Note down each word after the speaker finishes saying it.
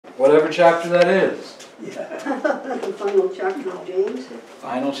whatever chapter that is. Yeah. The final chapter of James.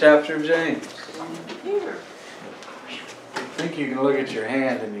 Final chapter of James. I think you can look at your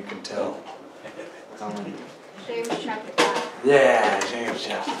hand and you can tell. James chapter 5. Yeah, James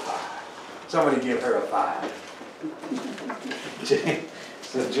chapter 5. Somebody give her a 5.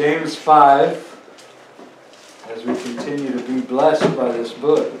 So James 5, as we continue to be blessed by this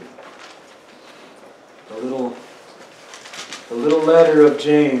book. The little letter of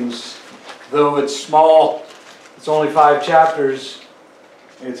James, though it's small, it's only 5 chapters,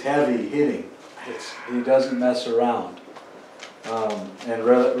 it's heavy hitting. He doesn't mess around. And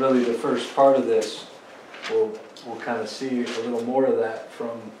really the first part of this, we'll kind of see a little more of that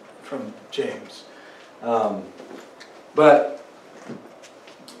from James. But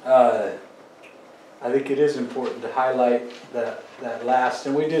I think it is important to highlight that last,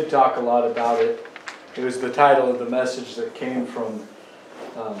 and we did talk a lot about it. It was the title of the message that came from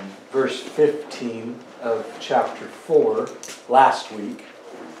verse 15 of chapter 4 last week.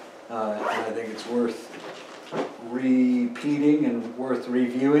 And I think it's worth repeating and worth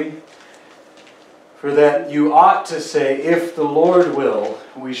reviewing. For that you ought to say, if the Lord will,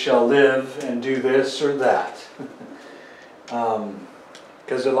 we shall live and do this or that.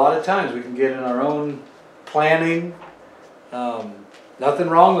 Because a lot of times we can get in our own planning. Nothing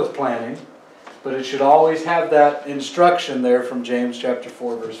wrong with planning, but it should always have that instruction there from James chapter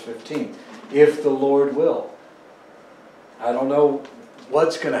 4 verse 15. If the Lord will. I don't know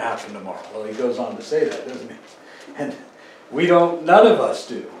what's going to happen tomorrow. Well, he goes on to say that, doesn't he? And none of us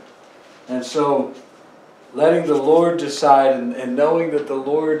do. And so letting the Lord decide and knowing that the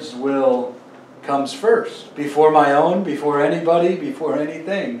Lord's will comes first. Before my own, before anybody, before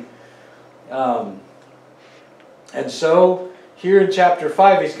anything. And so here in chapter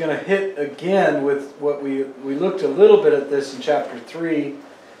 5, he's going to hit again with what we looked a little bit at this in chapter 3,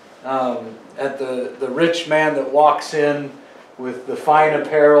 at the rich man that walks in with the fine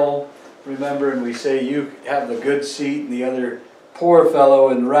apparel. Remember, and we say you have the good seat and the other poor fellow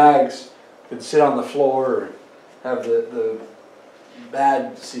in rags could sit on the floor or have the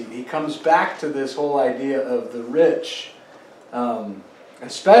bad seat. He comes back to this whole idea of the rich,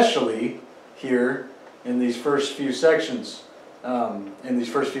 especially here in these first few sections, in these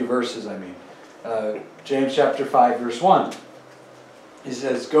first few verses, I mean. James chapter 5, verse 1. He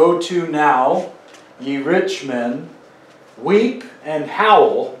says, "Go to now, ye rich men, weep and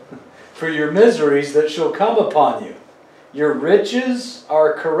howl for your miseries that shall come upon you. Your riches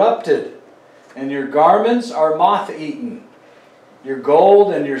are corrupted, and your garments are moth-eaten. Your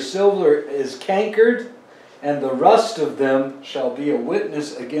gold and your silver is cankered, and the rust of them shall be a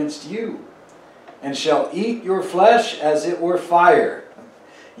witness against you, and shall eat your flesh as it were fire.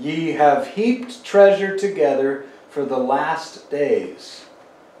 Ye have heaped treasure together for the last days."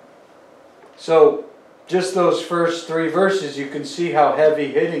 So, just those first 3 verses, you can see how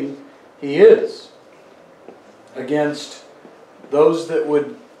heavy-hitting he is against those that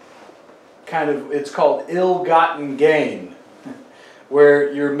would it's called ill-gotten gain, where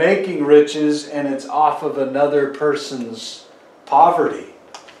you're making riches and it's off of another person's poverty.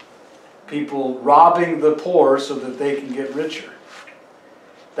 People robbing the poor so that they can get richer.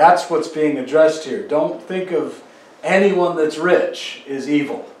 That's what's being addressed here. Don't think of anyone that's rich is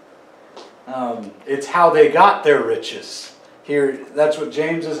evil. It's how they got their riches. Here, that's what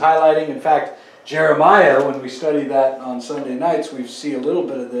James is highlighting. In fact, Jeremiah, when we study that on Sunday nights, we see a little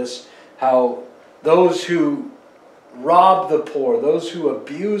bit of this, how those who rob the poor, those who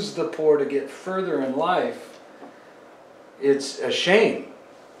abuse the poor to get further in life, it's a shame.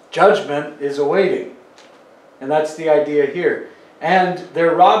 Judgment is awaiting. And that's the idea here. And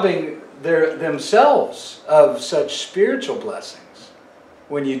they're robbing themselves of such spiritual blessings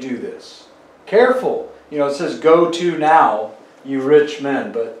when you do this. Careful. You know, it says, "Go to now, you rich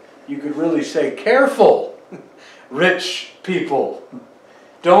men." But you could really say, careful, rich people.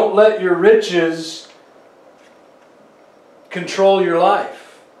 Don't let your riches control your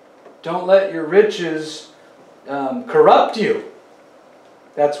life. Don't let your riches corrupt you.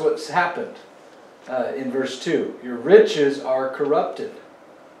 That's what's happened in verse 2. Your riches are corrupted.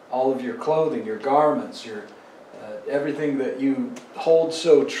 All of your clothing, your garments, your everything that you hold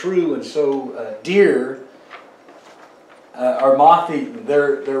so true and so dear are moth-eaten.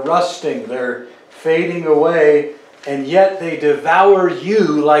 They're rusting. They're fading away. And yet they devour you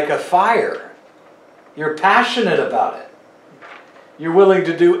like a fire. You're passionate about it. You're willing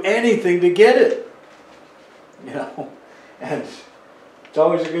to do anything to get it. You know, and it's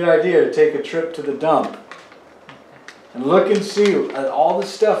always a good idea to take a trip to the dump and look and see at all the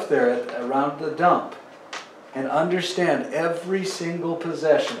stuff there around the dump. and understand every single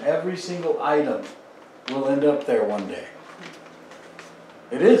possession, every single item will end up there one day.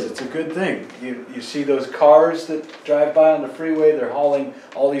 It is, it's a good thing. You see those cars that drive by on the freeway, they're hauling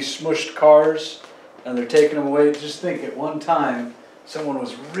all these smushed cars and they're taking them away. Just think, at one time, someone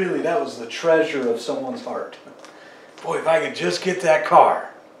was really, that was the treasure of someone's heart. Boy, if I could just get that car,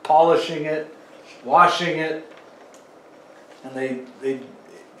 polishing it, washing it, and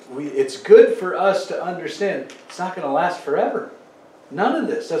it's good for us to understand it's not going to last forever. None of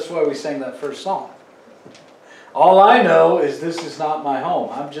this. That's why we sang that first song. All I know is this is not my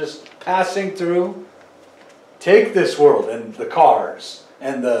home. I'm just passing through. Take this world and the cars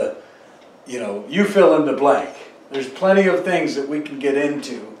and the, you fill in the blank. There's plenty of things that we can get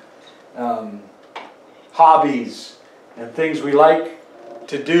into. Hobbies and things we like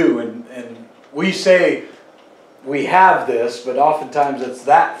to do. And we say we have this, but oftentimes it's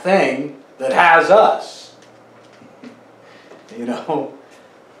that thing that has us.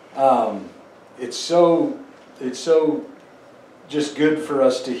 It's so just good for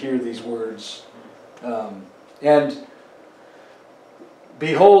us to hear these words. And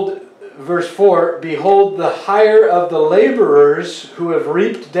behold, verse 4, behold the hire of the laborers who have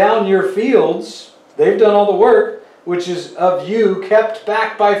reaped down your fields. They've done all the work, which is of you kept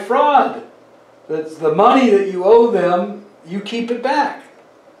back by fraud. That's the money that you owe them, you keep it back.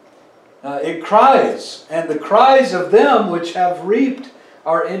 It cries, and the cries of them which have reaped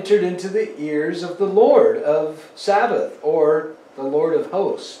are entered into the ears of the Lord of Sabaoth, or the Lord of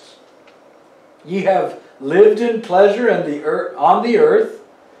hosts. Ye have lived in pleasure on the earth,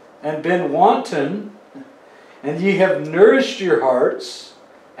 and been wanton, and ye have nourished your hearts,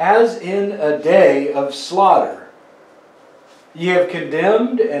 as in a day of slaughter. Ye have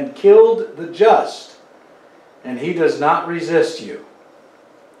condemned and killed the just, and he does not resist you.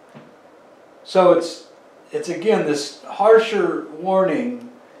 So it's again this harsher warning,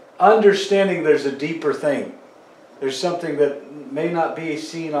 understanding there's a deeper thing. There's something that may not be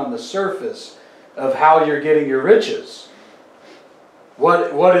seen on the surface of how you're getting your riches.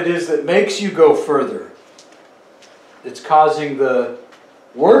 What it is that makes you go further. It's causing the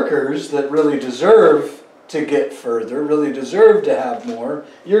workers that really deserve to get further, really deserve to have more,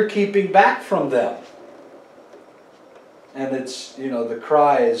 you're keeping back from them. And it's, the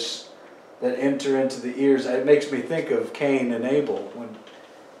cries that enter into the ears. It makes me think of Cain and Abel. When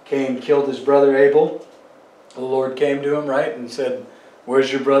Cain killed his brother Abel, the Lord came to him, right, and said,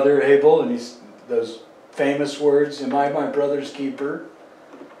 "Where's your brother Abel?" And those famous words, "Am I my brother's keeper?"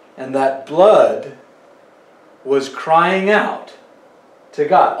 And that blood was crying out to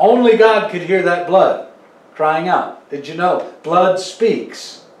God. Only God could hear that blood crying out. Did you know? Blood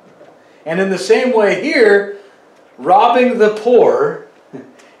speaks. And in the same way here, robbing the poor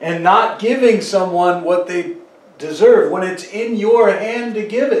and not giving someone what they deserve when it's in your hand to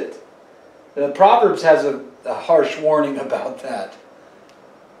give it. Proverbs has a harsh warning about that.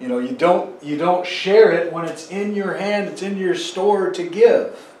 You don't share it when it's in your hand, it's in your store to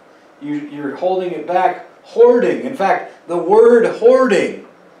give. You're holding it back, hoarding. In fact, the word hoarding,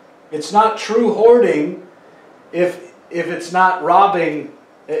 it's not true hoarding if it's not robbing.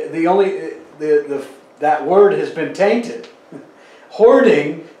 That word has been tainted.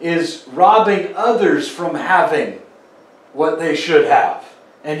 Hoarding is robbing others from having what they should have.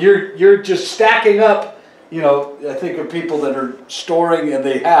 And you're just stacking up, I think of people that are storing and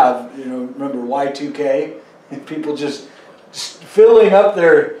they have, remember Y2K? And people just filling up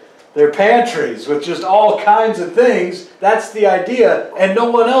their pantries with just all kinds of things. That's the idea. And no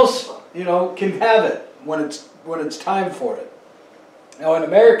one else, can have it when it's time for it. Now in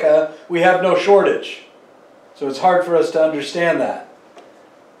America, we have no shortage. So it's hard for us to understand that.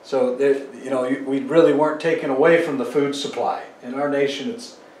 So we really weren't taken away from the food supply. In our nation,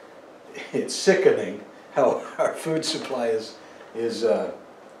 it's sickening how our food supply is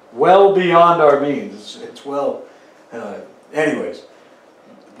well beyond our means. It's well, anyways.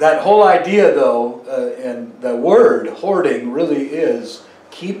 That whole idea, though, and the word hoarding really is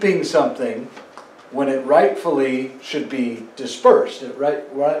keeping something when it rightfully should be dispersed. It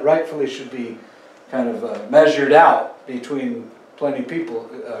rightfully should be kind of measured out between plenty of people,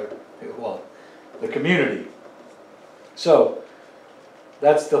 the community. So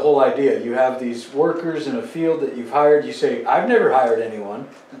that's the whole idea. You have these workers in a field that you've hired. You say, "I've never hired anyone.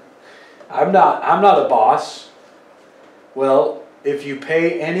 I'm not a boss." Well, if you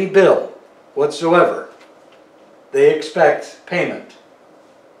pay any bill whatsoever, they expect payment.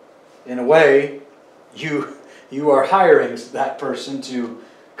 In a way, you are hiring that person to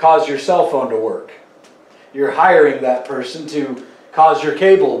cause your cell phone to work. You're hiring that person to cause your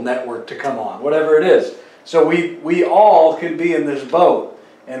cable network to come on, whatever it is. So we all can be in this boat.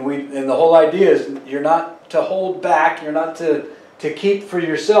 And the whole idea is you're not to hold back, you're not to keep for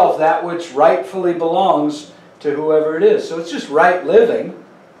yourself that which rightfully belongs to whoever it is. So it's just right living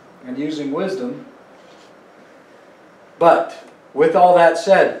and using wisdom. But with all that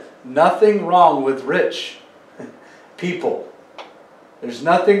said, nothing wrong with rich people. There's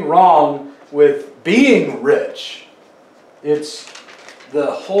nothing wrong with being rich. It's the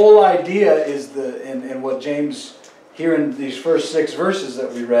whole idea is and what James here in these first 6 verses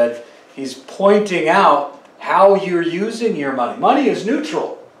that we read, he's pointing out how you're using your money. Money is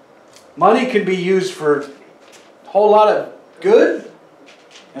neutral. Money can be used for a whole lot of good,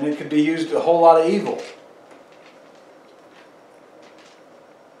 and it could be used a whole lot of evil.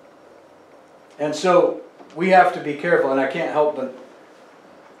 And so we have to be careful, and I can't help but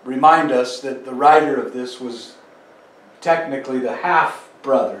remind us that the writer of this was technically the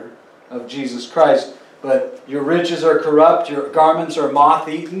half-brother of Jesus Christ. But your riches are corrupt, your garments are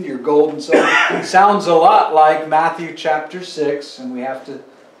moth-eaten, your gold and silver. Sounds a lot like Matthew chapter 6, and we have to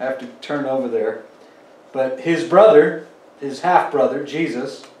turn over there. But his brother, his half-brother,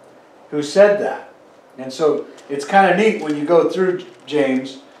 Jesus, who said that. And so it's kind of neat when you go through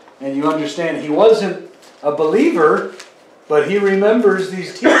James and you understand he wasn't a believer, but he remembers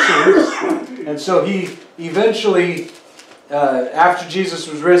these teachings. And so he eventually, after Jesus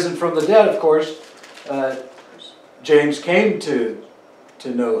was risen from the dead, of course, James came to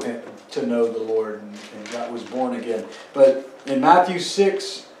know him, to know the Lord, and God was born again. But in Matthew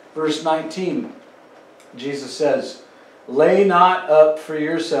 6, verse 19, Jesus says, "Lay not up for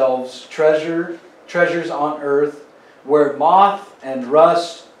yourselves treasures on earth, where moth and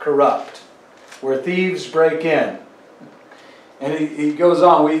rust corrupt, where thieves break in." And he goes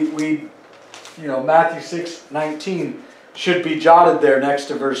on. Matthew 6:19 should be jotted there next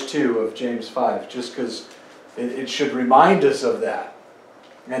to verse 2 of James 5, just because it should remind us of that.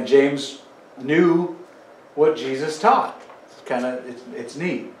 And James knew what Jesus taught. It's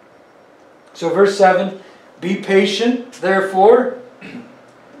neat. So verse 7, "Be patient, therefore,"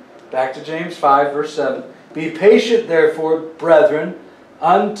 back to James 5, verse 7, "Be patient, therefore, brethren,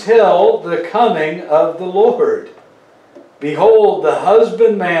 until the coming of the Lord. Behold, the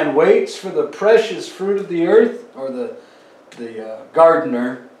husbandman waits for the precious fruit of the earth," or the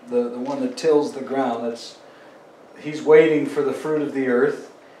gardener, the one that tills the ground, he's waiting for the fruit of the earth,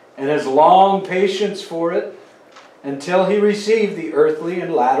 and has long patience for it, until he receive the earthly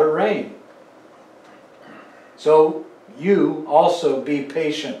and latter rain. So you also be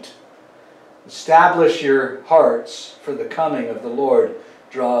patient. Establish your hearts, for the coming of the Lord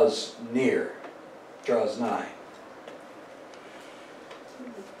draws near, draws nigh.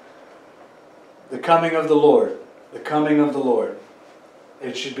 The coming of the Lord. The coming of the Lord.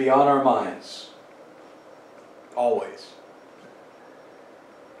 It should be on our minds. Always.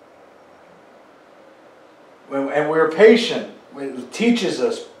 And we're patient. It teaches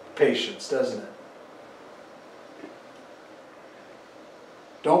us patience, doesn't it?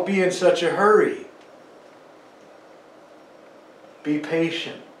 Don't be in such a hurry. Be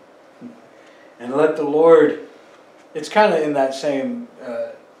patient. And let the Lord... It's kind of in that same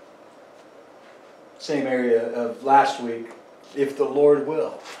area of last week. If the Lord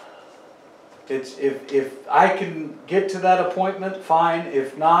will. It's if I can get to that appointment, fine.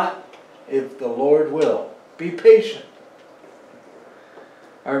 If not, if the Lord will. Be patient.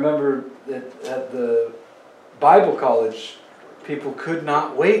 I remember that at the Bible college, people could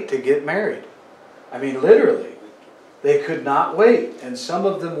not wait to get married. I mean, literally. They could not wait. And some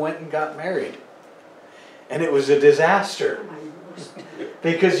of them went and got married. And it was a disaster.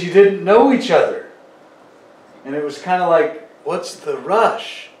 Because you didn't know each other. And it was kind of like, what's the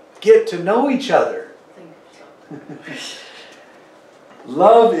rush? Get to know each other.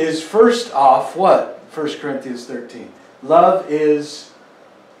 Love is first off what? 1 Corinthians 13. Love is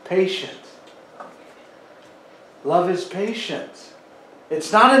patient. Love is patient.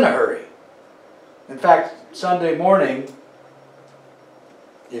 It's not in a hurry. In fact, Sunday morning,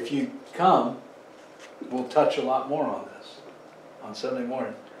 if you come, we'll touch a lot more on this on Sunday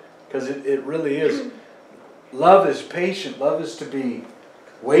morning. Because it really is. Love is patient. Love is to be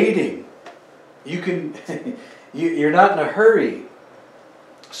waiting. You can, you're not in a hurry.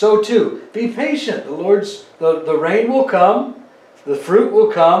 So too, be patient. The rain will come, the fruit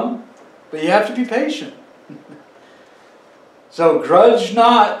will come, but you have to be patient. So grudge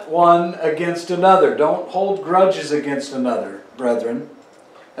not one against another. Don't hold grudges against another, brethren.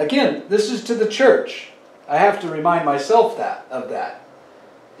 Again, this is to the church. I have to remind myself of that.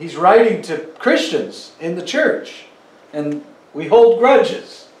 He's writing to Christians in the church. And we hold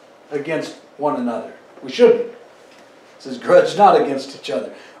grudges against one another. We shouldn't. It says, grudge not against each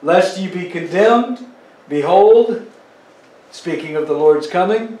other, lest ye be condemned. Behold, speaking of the Lord's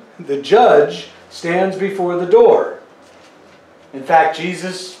coming, the judge stands before the door. In fact,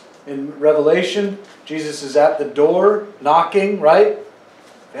 Jesus, in Revelation, Jesus is at the door knocking, right?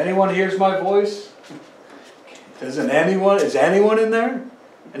 If anyone hears my voice, is anyone in there?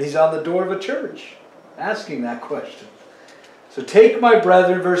 And he's on the door of a church asking that question. So take my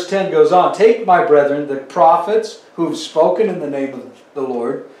brethren, verse 10 goes on, take my brethren, the prophets who have spoken in the name of the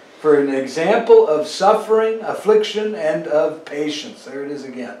Lord, for an example of suffering, affliction, and of patience. There it is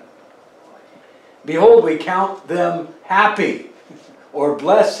again. Behold, we count them happy or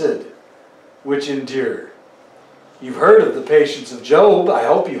blessed which endure. You've heard of the patience of Job. I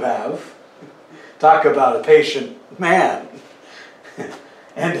hope you have. Talk about a patient man.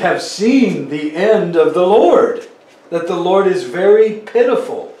 And have seen the end of the Lord, that the Lord is very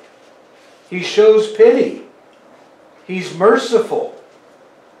pitiful. He shows pity. He's merciful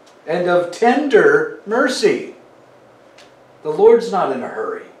and of tender mercy. The Lord's not in a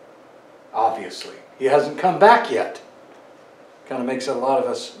hurry, obviously. He hasn't come back yet. Kind of makes a lot of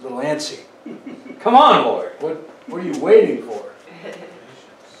us a little antsy. Come on, Lord. What are you waiting for?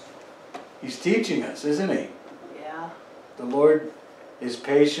 He's teaching us, isn't he? Yeah. The Lord is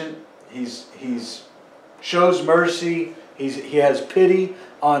patient. He's shows mercy. He has pity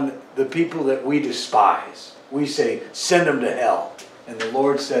on the people that we despise. We say, send them to hell. And the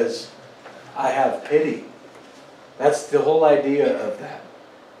Lord says, I have pity. That's the whole idea of that.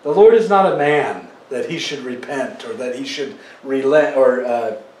 The Lord is not a man that he should repent or that he should relent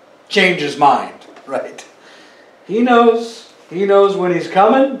or change his mind, right? He knows when he's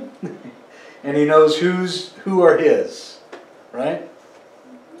coming, and he knows who are his, right?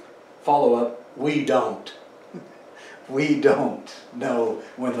 Follow up, we don't. We don't know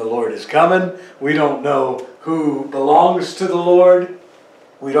when the Lord is coming. We don't know who belongs to the Lord.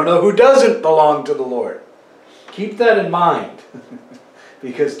 We don't know who doesn't belong to the Lord. Keep that in mind,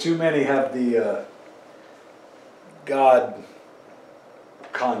 because too many have the God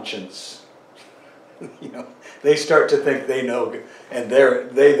conscience. They start to think they know, and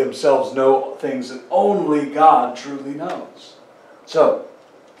they themselves know things that only God truly knows. So,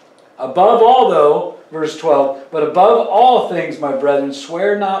 above all though, verse 12, but above all things, my brethren,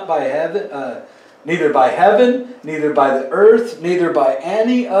 swear not by heaven, neither by heaven, neither by the earth, neither by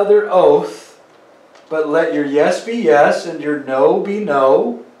any other oath, but let your yes be yes, and your no be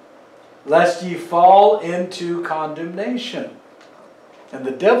no, lest ye fall into condemnation. And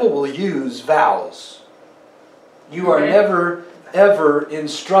the devil will use vows. You are never, ever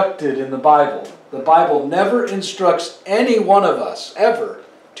instructed in the Bible. The Bible never instructs any one of us, ever,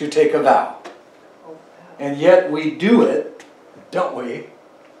 to take a vow. And yet we do it, don't we?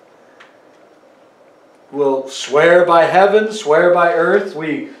 We'll swear by heaven, swear by earth.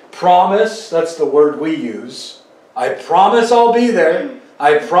 We promise, that's the word we use. I promise I'll be there.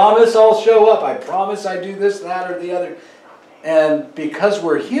 I promise I'll show up. I promise I do this, that, or the other. And because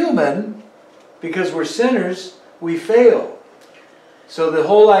we're human, because we're sinners, we fail. So the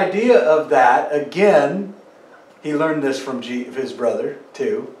whole idea of that, again, he learned this from his brother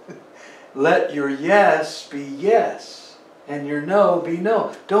too. Let your yes be yes, and your no be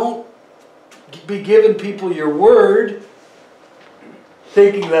no. Don't be giving people your word,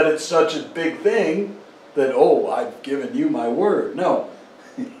 thinking that it's such a big thing that, oh, I've given you my word. No,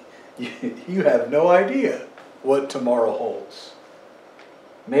 you have no idea what tomorrow holds.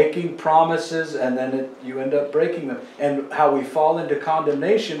 Making promises and then you end up breaking them. And how we fall into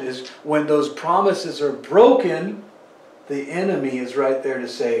condemnation is when those promises are broken, the enemy is right there to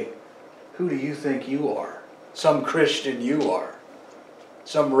say, who do you think you are? Some Christian you are.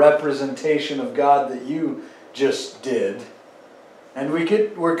 Some representation of God that you just did. And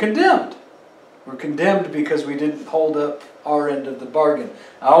we're condemned. We're condemned because we didn't hold up our end of the bargain.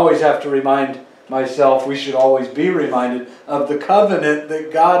 I always have to remind myself, we should always be reminded of the covenant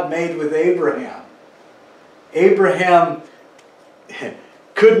that God made with Abraham. Abraham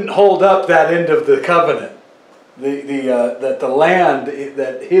couldn't hold up that end of the covenant. That the land,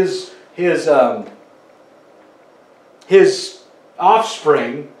 that his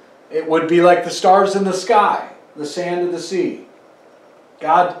offspring, it would be like the stars in the sky, the sand of the sea.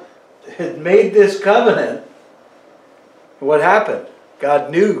 God had made this covenant. What happened?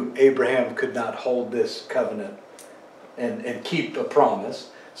 God knew Abraham could not hold this covenant and keep a promise.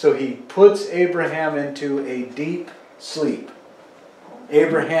 So he puts Abraham into a deep sleep.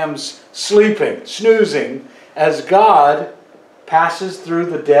 Abraham's sleeping, snoozing, as God passes through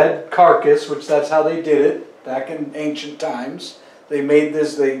the dead carcass, which that's how they did it back in ancient times. they made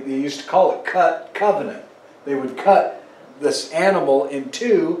this, they used to call it cut covenant. They would cut this animal in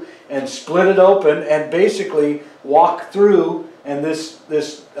two and split it open and basically walk through, and this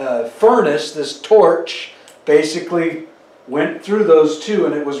furnace, this torch, basically went through those two,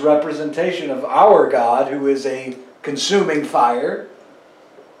 and it was representation of our God, who is a consuming fire.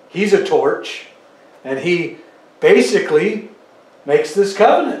 He's a torch, and he basically makes this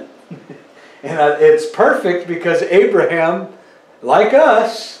covenant. And it's perfect because Abraham, like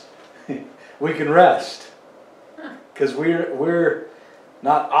us, we can rest. Because we're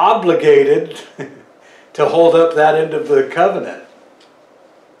not obligated to hold up that end of the covenant.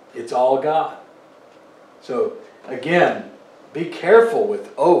 It's all God. So again, be careful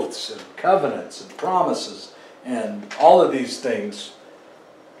with oaths and covenants and promises and all of these things.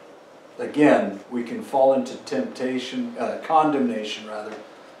 Again, we can fall into temptation, condemnation rather.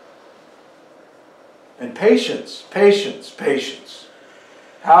 And patience, patience, patience.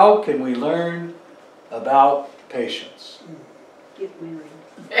 How can we learn about patience? Get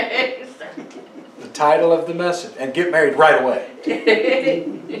married. The title of the message. And get married right away.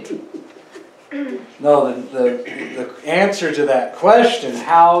 No, the answer to that question,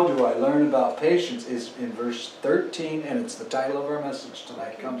 how do I learn about patience, is in verse 13, and it's the title of our message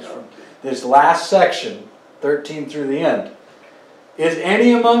tonight. It comes from this last section, 13 through the end. Is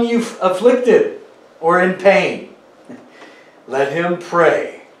any among you afflicted or in pain? Let him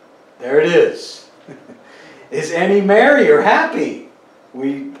pray. There it is. Is any merry or happy?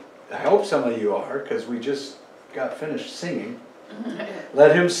 I hope some of you are, because we just got finished singing.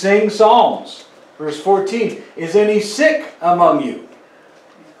 Let him sing psalms. Verse 14. Is any sick among you?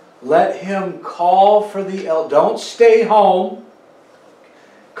 Let him call for the elders. Don't stay home.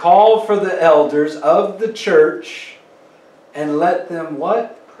 Call for the elders of the church and let them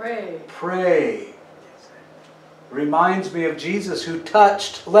what? Pray. Pray. Reminds me of Jesus who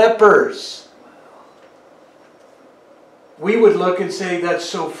touched lepers. We would look and say, that's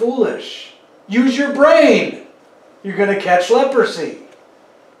so foolish. Use your brain. You're going to catch leprosy.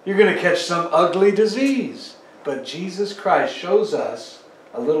 You're going to catch some ugly disease. But Jesus Christ shows us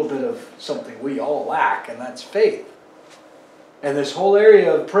a little bit of something we all lack, and that's faith. And this whole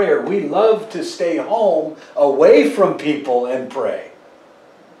area of prayer, we love to stay home away from people and pray.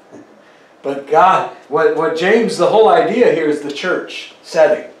 But God, what James, the whole idea here is the church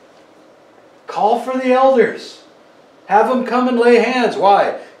setting. Call for the elders. Have them come and lay hands.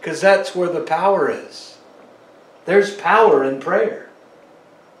 Why? Because that's where the power is. There's power in prayer.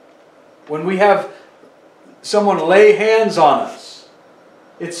 When we have someone lay hands on us,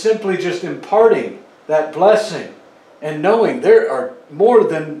 it's simply just imparting that blessing and knowing there are more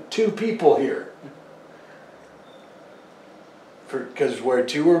than two people here. Because where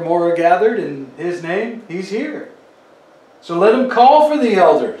two or more are gathered in His name, He's here. So let Him call for the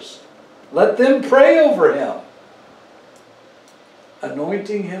elders. Let them pray over him.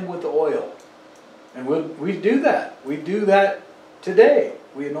 Anointing him with oil. And we do that. We do that today.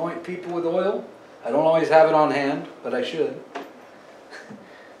 We anoint people with oil. I don't always have it on hand, but I should.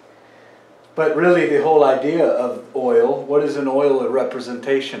 But really the whole idea of oil, what is an oil a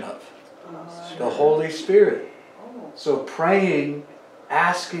representation of? The Holy Spirit. So praying,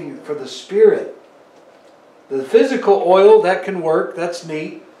 asking for the Spirit. The physical oil, that can work, that's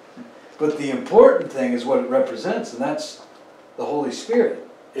neat. But the important thing is what it represents, and that's the Holy Spirit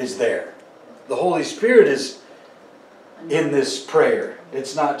is there. The Holy Spirit is in this prayer.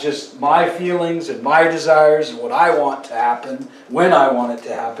 It's not just my feelings and my desires and what I want to happen, when I want it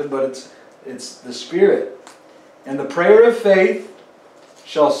to happen, but it's the Spirit. And the prayer of faith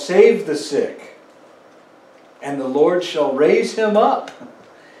shall save the sick, and the Lord shall raise him up.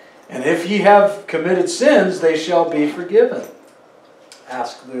 And if ye have committed sins, they shall be forgiven.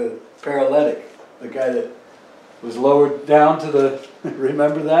 Ask the paralytic, the guy that was lowered down to the,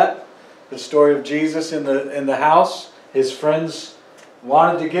 remember that? The story of Jesus in the house. His friends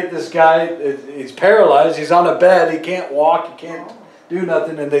wanted to get this guy, he's paralyzed, he's on a bed, he can't walk, he can't do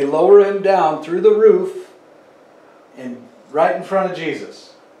nothing, and they lower him down through the roof and right in front of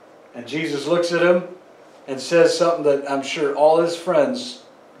Jesus. And Jesus looks at him and says something that I'm sure all his friends'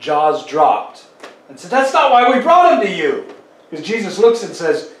 jaws dropped. And said, that's not why we brought him to you. Because Jesus looks and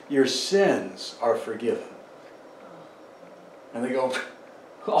says, your sins are forgiven. And they go,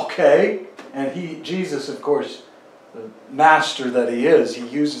 okay. And Jesus, of course, the master that he is, he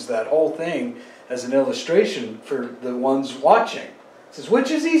uses that whole thing as an illustration for the ones watching. He says,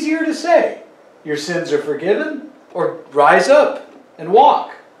 which is easier to say? Your sins are forgiven? Or rise up and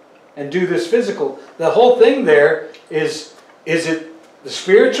walk and do this physical? The whole thing there is it the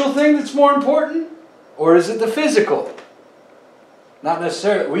spiritual thing that's more important? Or is it the physical? Not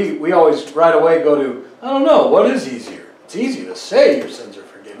necessarily, we always right away go to, I don't know, what is easier? It's easy to say your sins are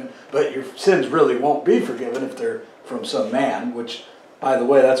forgiven, but your sins really won't be forgiven if they're from some man, which, by the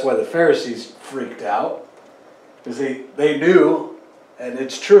way, that's why the Pharisees freaked out. Because they knew, and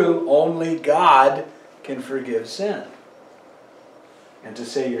it's true, only God can forgive sin. And to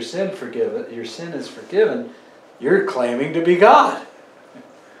say your sin is forgiven, you're claiming to be God. Wow.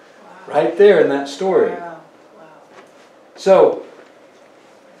 Right there in that story. Wow. Wow. So,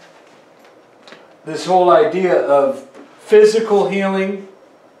 this whole idea of physical healing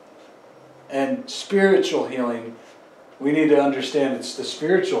and spiritual healing, we need to understand it's the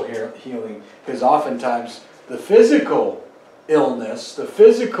spiritual healing, because oftentimes the physical illness, the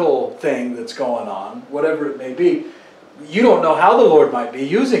physical thing that's going on, whatever it may be, you don't know how the Lord might be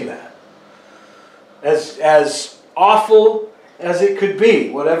using that. As awful as it could be,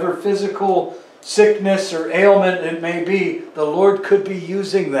 whatever physical sickness or ailment it may be, the Lord could be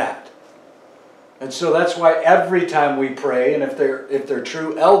using that. And so that's why every time we pray, and if they're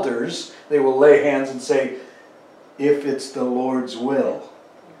true elders, they will lay hands and say, if it's the Lord's will,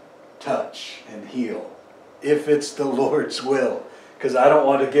 touch and heal. If it's the Lord's will. Because I don't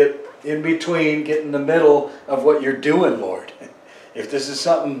want to get in between, get in the middle of what you're doing, Lord. If this is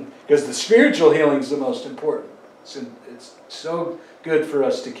something, because the spiritual healing is the most important. It's so good for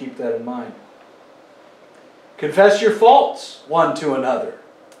us to keep that in mind. Confess your faults one to another.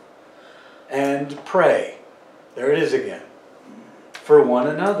 And pray. There it is again. For one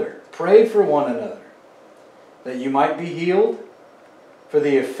another. Pray for one another. That you might be healed. For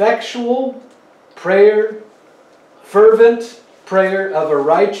the effectual prayer, fervent prayer of a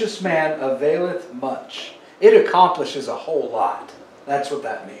righteous man availeth much. It accomplishes a whole lot. That's what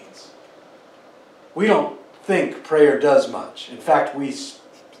that means. We don't think prayer does much. In fact, we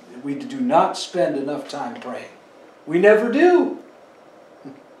do not spend enough time praying. We never do.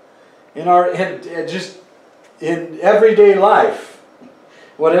 In everyday life,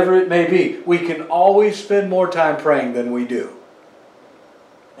 whatever it may be, we can always spend more time praying than we do.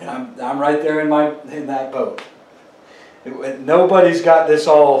 And I'm right there in that boat. Nobody's got this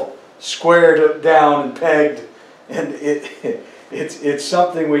all squared down and pegged, and it's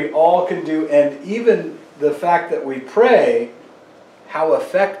something we all can do. And even the fact that we pray, how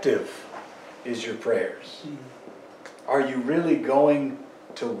effective is your prayers? Are you really going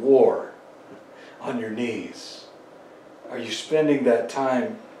to war on your knees? Are you spending that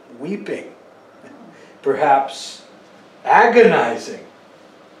time weeping? Perhaps agonizing?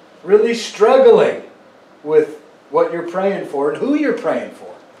 Really struggling with what you're praying for and who you're praying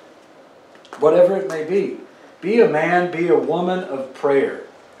for? Whatever it may be. Be a man, be a woman of prayer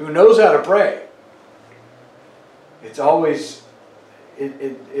who knows how to pray. It's always,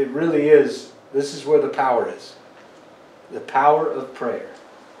 it really is, this is where the power is. The power of prayer.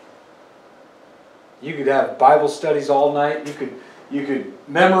 You could have Bible studies all night. You could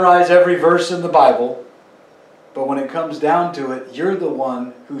memorize every verse in the Bible. But when it comes down to it, you're the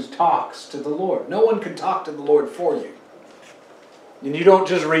one who talks to the Lord. No one can talk to the Lord for you. And you don't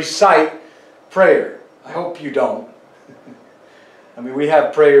just recite prayer. I hope you don't. I mean, we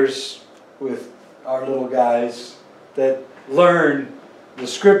have prayers with our little guys that learn the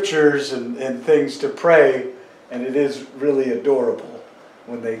scriptures and things to pray. And it is really adorable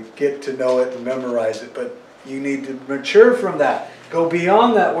when they get to know it and memorize it. But you need to mature from that. Go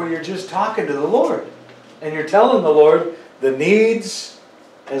beyond that where you're just talking to the Lord. And you're telling the Lord the needs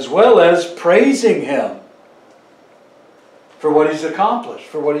as well as praising Him for what He's accomplished,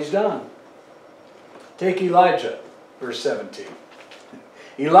 for what He's done. Take Elijah, verse 17.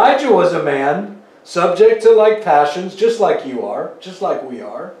 Elijah was a man subject to like passions, just like you are, just like we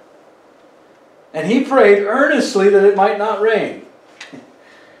are. And he prayed earnestly that it might not rain.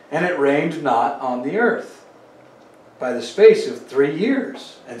 And it rained not on the earth by the space of 3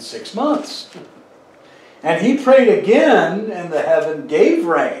 years and 6 months. And he prayed again, and the heaven gave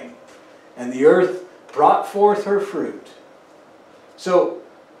rain, and the earth brought forth her fruit. So,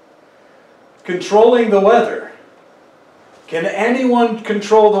 controlling the weather. Can anyone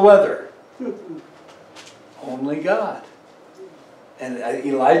control the weather? Only God. And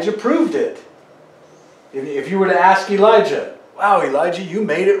Elijah proved it. If you were to ask Elijah, wow, Elijah, you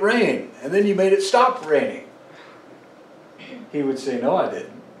made it rain, and then you made it stop raining, he would say, no, I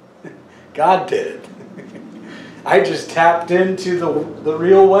didn't. God did it. I just tapped into the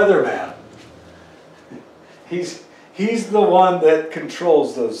real weatherman. He's the one that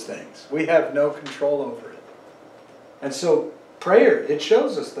controls those things. We have no control over it. And so prayer, it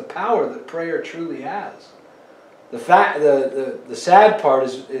shows us the power that prayer truly has. The sad part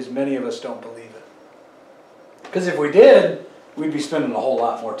is many of us don't believe it. Because if we did, we'd be spending a whole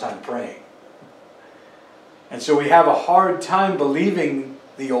lot more time praying. And so we have a hard time believing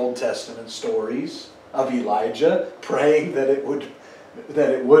the Old Testament stories of Elijah praying that it would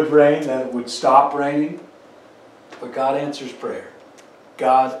rain, that it would stop raining. But God answers prayer.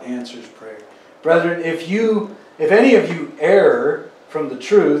 God answers prayer. Brethren, if any of you err from the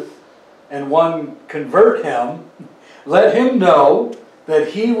truth, and one convert him, let him know that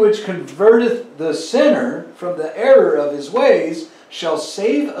he which converteth the sinner from the error of his ways shall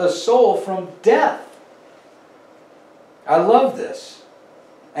save a soul from death. I love this.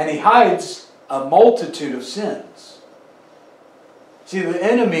 And he hides a multitude of sins. See, the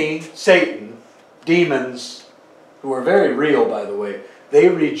enemy, Satan, demons, who are very real, by the way, they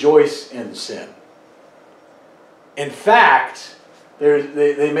rejoice in sin. In fact,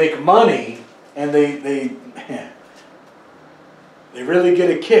 they make money, and they really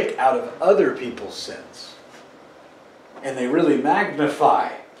get a kick out of other people's sins. And they really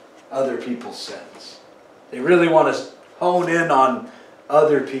magnify other people's sins. They really want to hone in on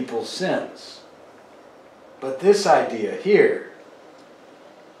other people's sins. But this idea here,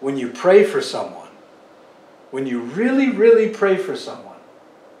 when you pray for someone, when you really, really pray for someone,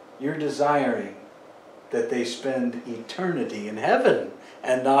 you're desiring that they spend eternity in heaven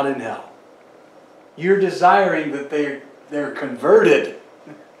and not in hell. You're desiring that they're converted,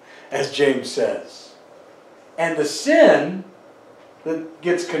 as James says. And the sin that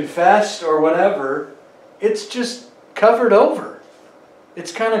gets confessed or whatever, it's just covered over.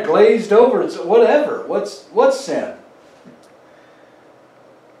 It's kind of glazed over. It's whatever. What's sin?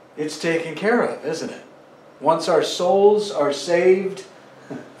 It's taken care of, isn't it? Once our souls are saved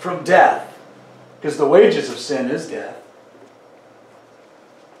from death, because the wages of sin is death,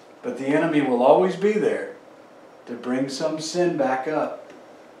 but the enemy will always be there to bring some sin back up,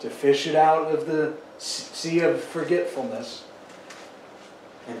 to fish it out of the sea of forgetfulness.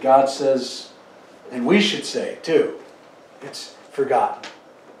 And God says, and we should say too, it's forgotten.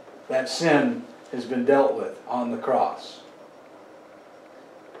 That sin has been dealt with on the cross.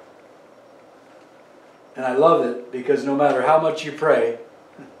 And I love it because no matter how much you pray,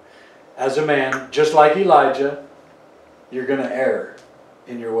 as a man, just like Elijah, you're going to err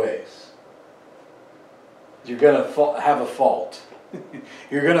in your ways. You're going to have a fault.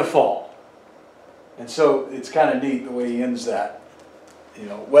 You're going to fall. And so it's kind of neat the way he ends that. You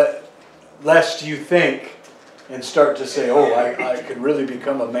know, lest you think and start to say, oh, I could really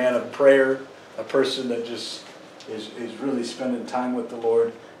become a man of prayer, a person that just is really spending time with the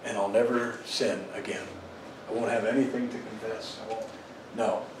Lord, and I'll never sin again. I won't have anything to confess. I won't.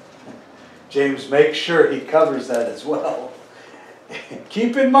 No. James makes sure he covers that as well.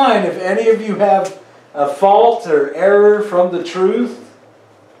 Keep in mind, if any of you have a fault or error from the truth,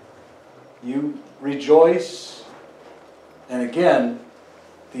 you rejoice. And again,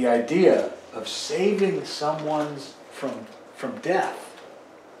 the idea of saving someone from death.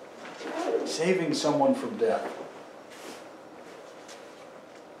 Saving someone from death.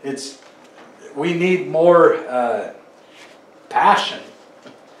 We need more passion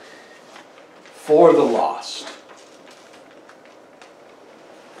for the lost.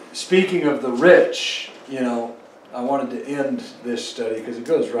 Speaking of the rich, I wanted to end this study because it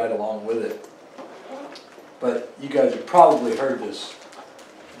goes right along with it. But you guys have probably heard this.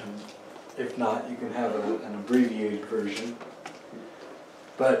 If not, you can have an abbreviated version.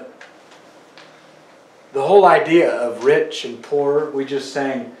 But the whole idea of rich and poor, we just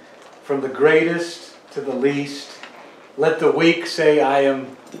sang, from the greatest to the least, let the weak say I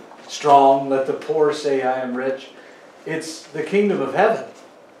am strong, let the poor say I am rich. It's the kingdom of heaven.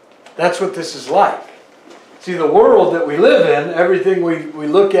 That's what this is like. See, the world that we live in, everything we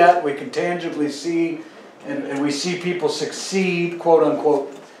look at, we can tangibly see, and we see people succeed, quote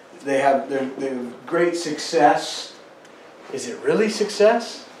unquote. They have great success. Is it really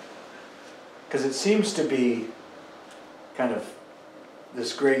success? Because it seems to be kind of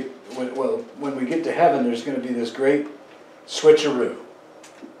this great, when we get to heaven, there's going to be this great switcheroo,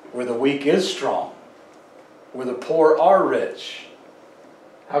 where the weak is strong, where the poor are rich.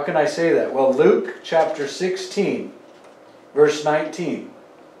 How can I say that? Well, Luke chapter 16, verse 19.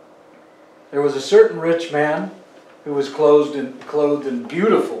 There was a certain rich man who was clothed in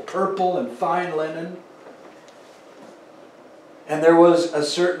beautiful purple and fine linen. And there was a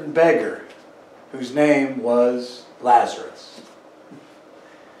certain beggar whose name was Lazarus.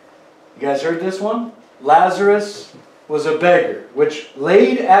 You guys heard this one? Lazarus was a beggar, which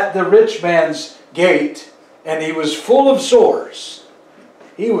laid at the rich man's gate, and he was full of sores.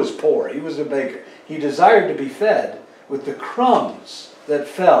 He was poor. He was a beggar. He desired to be fed with the crumbs that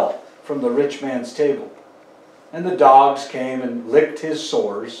fell from the rich man's table. and the dogs came and licked his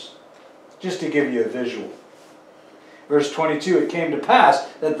sores, just to give you a visual. Verse 22, it came to pass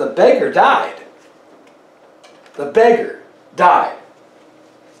that the beggar died. The beggar died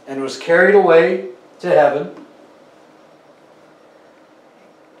and was carried away to heaven.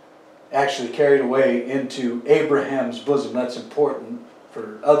 Actually carried away into Abraham's bosom. That's important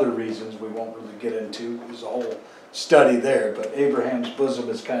for other reasons we won't really get into. There's a whole study there, but Abraham's bosom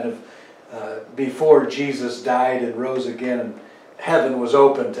is kind of before Jesus died and rose again, and heaven was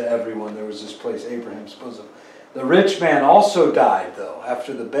open to everyone. There was this place, Abraham's bosom. The rich man also died, though.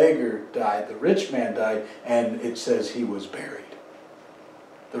 After the beggar died, the rich man died, and it says he was buried.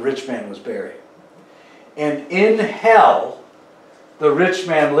 The rich man was buried. And in hell, the rich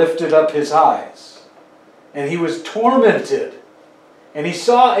man lifted up his eyes, and he was tormented. And he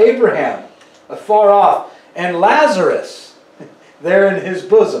saw Abraham afar off, and Lazarus there in his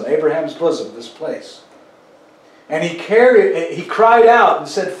bosom, Abraham's bosom, this place. And he cried out and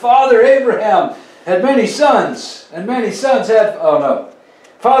said, Father Abraham had many sons, and many sons had, oh no,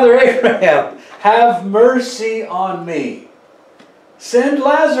 Father Abraham, have mercy on me. Send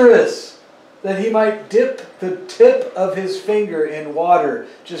Lazarus, that he might dip the tip of his finger in water,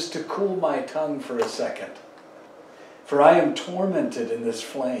 just to cool my tongue for a second. For I am tormented in this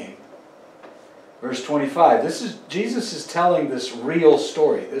flame. Verse 25, Jesus is telling this real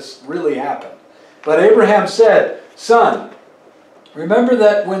story. This really happened. But Abraham said, Son, remember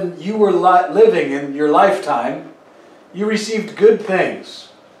that when you were living in your lifetime, you received good things.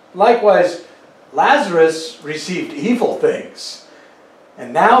 Likewise, Lazarus received evil things.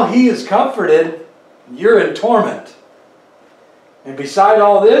 And now he is comforted, and you're in torment. And beside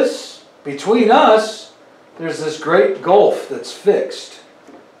all this, between us, there's this great gulf that's fixed,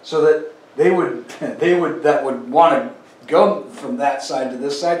 so that that would want to go from that side to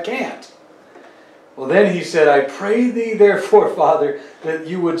this side can't. Well, then he said, I pray thee therefore, Father, that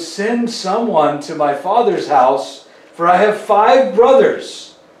you would send someone to my father's house, for I have 5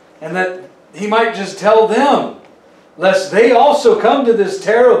 brothers, and that he might just tell them, lest they also come to this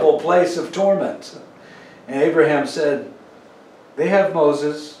terrible place of torment. And Abraham said, they have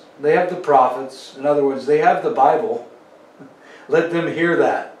Moses, they have the prophets. In other words, they have the Bible. Let them hear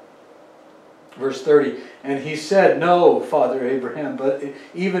that. Verse 30, and he said, No, Father Abraham, but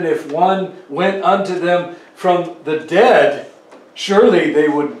even if one went unto them from the dead, surely they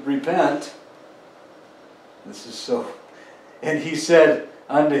would repent. This is so. And he said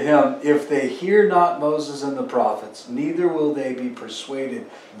unto him, If they hear not Moses and the prophets, neither will they be persuaded,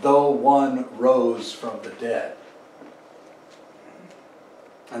 though one rose from the dead.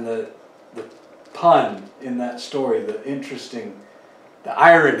 And the pun in that story, the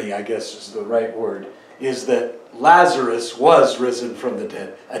irony, I guess is the right word, is that Lazarus was risen from the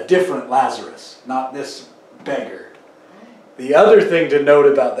dead. A different Lazarus, not this beggar. The other thing to note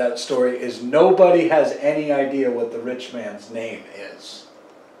about that story is nobody has any idea what the rich man's name is.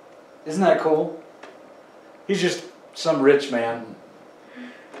 Isn't that cool? He's just some rich man.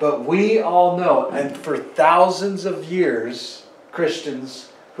 But we all know, and for thousands of years,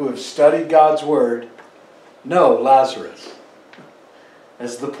 Christians who have studied God's Word know Lazarus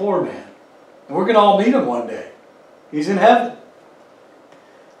as the poor man. And we're going to all meet him one day. He's in heaven.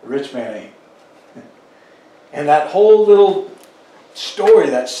 The rich man ain't. And that whole little story,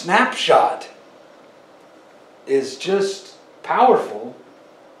 that snapshot, is just powerful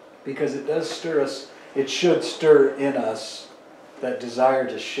because it does stir us. It should stir in us that desire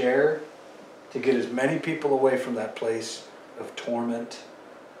to share, to get as many people away from that place of torment,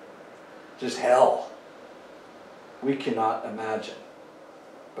 just hell. We cannot imagine.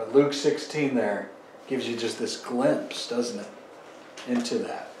 But Luke 16 there gives you just this glimpse, doesn't it, into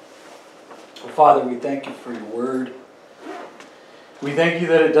that. Well, Father, we thank you for your word. We thank you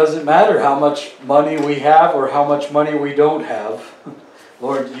that it doesn't matter how much money we have or how much money we don't have.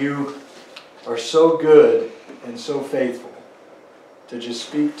 Lord, you are so good and so faithful to just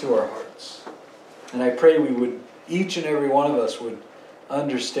speak to our hearts. And I pray we would, each and every one of us would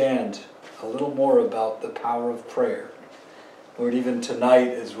understand a little more about the power of prayer. Lord, even tonight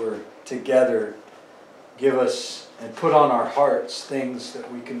as we're together, give us and put on our hearts things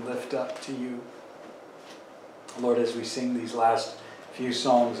that we can lift up to you. Lord, as we sing these last few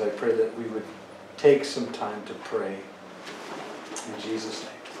songs, I pray that we would take some time to pray. In Jesus'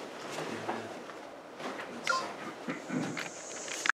 name, amen.